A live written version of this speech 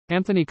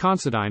Anthony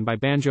Considine by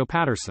Banjo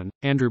Paterson,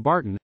 Andrew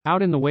Barton,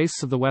 out in the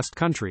wastes of the west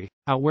country,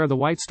 out where the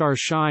white stars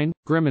shine,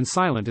 grim and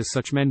silent as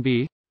such men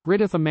be,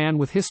 rideth a man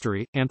with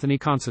history, Anthony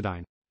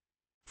Considine.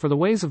 For the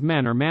ways of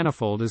men are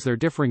manifold as their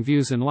differing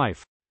views in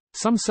life.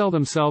 Some sell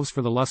themselves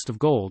for the lust of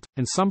gold,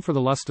 and some for the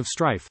lust of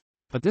strife,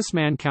 but this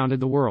man counted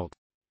the world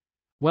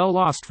well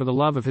lost for the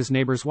love of his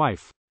neighbour's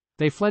wife.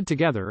 They fled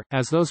together,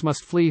 as those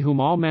must flee whom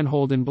all men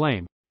hold in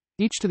blame.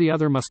 Each to the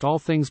other must all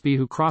things be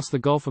who cross the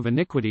gulf of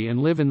iniquity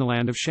and live in the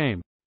land of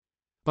shame.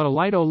 But a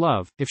light, O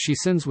love, if she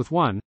sins with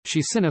one,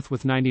 she sinneth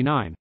with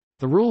 99.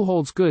 The rule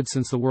holds good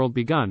since the world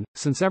begun,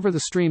 since ever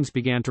the streams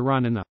began to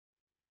run and the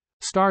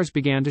stars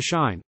began to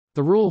shine.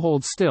 The rule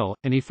holds still,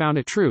 and he found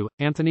it true,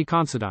 Anthony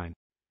Considine.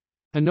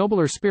 A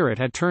nobler spirit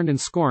had turned in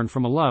scorn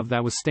from a love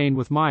that was stained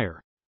with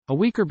mire. A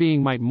weaker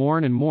being might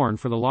mourn and mourn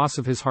for the loss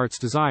of his heart's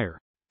desire.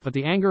 But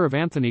the anger of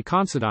Anthony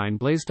Considine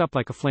blazed up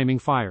like a flaming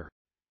fire.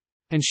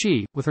 And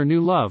she, with her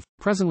new love,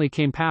 presently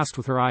came past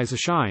with her eyes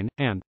ashine,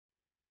 and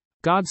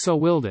God so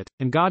willed it,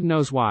 and God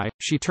knows why,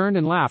 she turned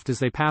and laughed as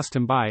they passed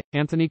him by,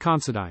 Anthony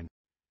Considine.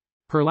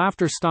 Her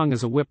laughter stung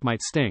as a whip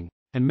might sting,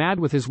 and mad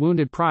with his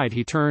wounded pride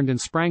he turned and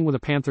sprang with a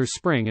panther's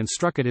spring and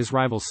struck at his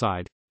rival's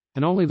side.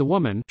 And only the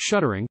woman,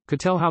 shuddering, could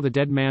tell how the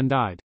dead man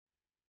died.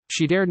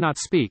 She dared not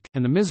speak,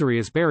 and the misery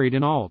is buried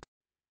in auld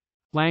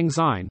lang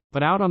syne,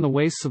 but out on the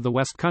wastes of the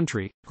west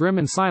country, grim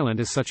and silent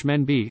as such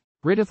men be,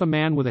 rideth a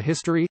man with a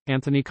history,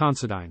 Anthony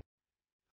Considine.